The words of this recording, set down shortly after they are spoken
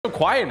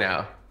quiet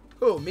now.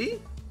 Who, me?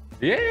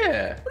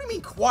 Yeah. What do you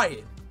mean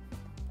quiet?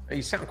 Hey,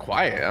 you sound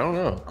quiet. I don't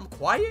know. I'm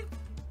quiet?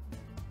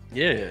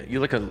 Yeah, you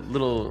like a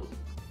little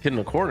hid in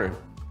a corner.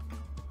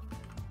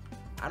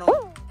 I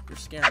don't. You're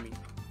scaring me.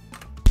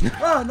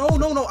 No.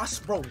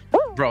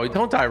 Bro,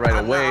 don't die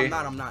right away.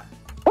 I'm not.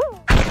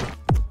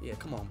 Yeah,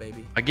 come on,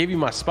 baby. I gave you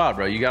my spot,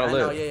 bro. You gotta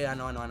live. Yeah, I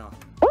know.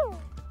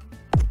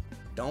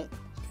 Don't.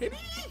 Baby.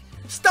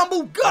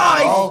 Stumble,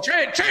 guys! Oh.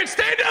 Trent,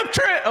 stand up,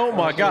 Trent! Oh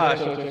my gosh.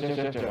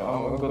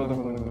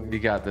 You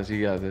got this.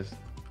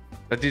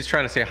 That dude's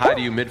trying to say hi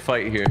to you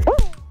mid-fight here.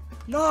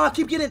 No, I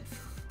keep getting...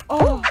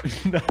 Oh.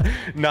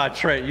 Nah,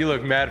 Trent, you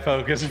look mad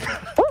focused.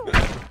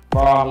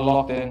 Bro, I'm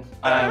locked in.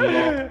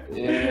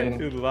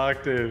 You're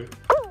locked in.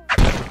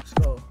 Let's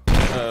go.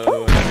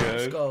 Oh my god.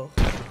 Let's go.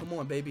 Come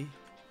on, baby.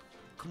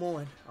 Come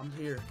on. I'm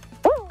here.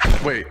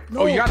 Wait.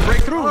 No. Oh, you gotta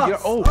break through. Shoot.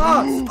 No,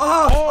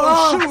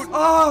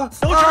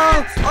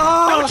 Trent.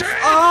 No,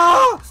 Trent.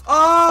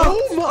 Oh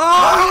my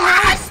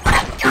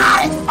god.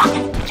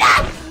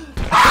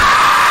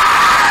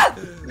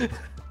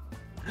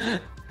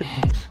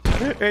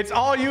 It's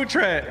all you,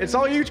 Trent. It's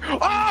all you.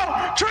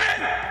 Oh,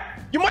 Trent!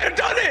 You might have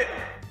done it.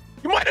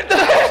 Let's go!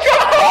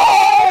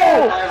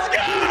 Let's go!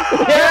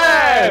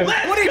 Yes!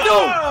 What did he do?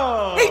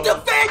 He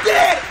defended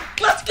it!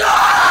 Let's go!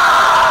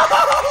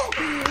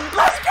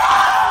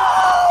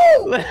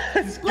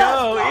 Let's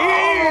go!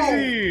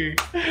 Easy!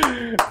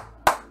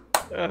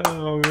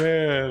 Oh,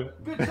 man.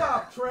 Good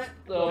job, Trent.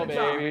 Oh,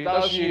 baby.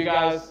 That was you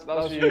guys.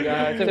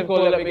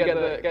 Typical, let me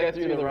get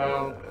through the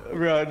round.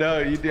 Bro, no,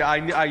 you did.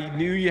 I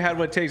knew you had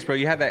what it takes, bro.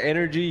 You had that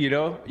energy, you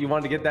know? You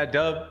wanted to get that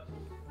dub.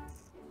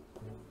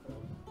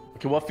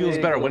 Okay, what feels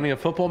better, winning a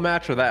football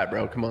match or that,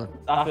 bro? Come on.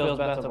 That feels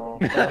better, bro.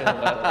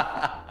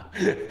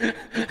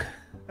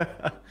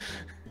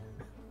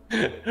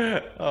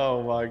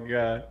 Oh my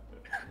god.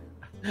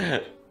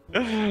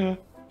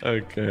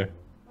 Okay.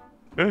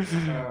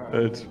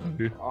 That's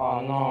funny.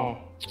 Oh no.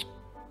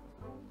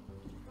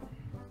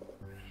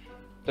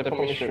 They put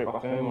me straight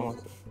back home.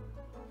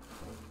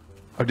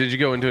 Oh, did you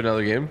go into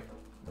another game?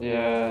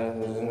 Yeah, it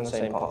was in the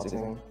same party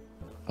thing.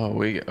 Oh,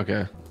 wait.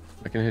 Okay.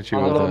 I can hit you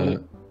with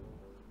a...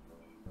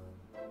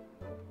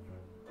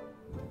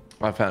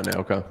 I found it.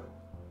 Okay.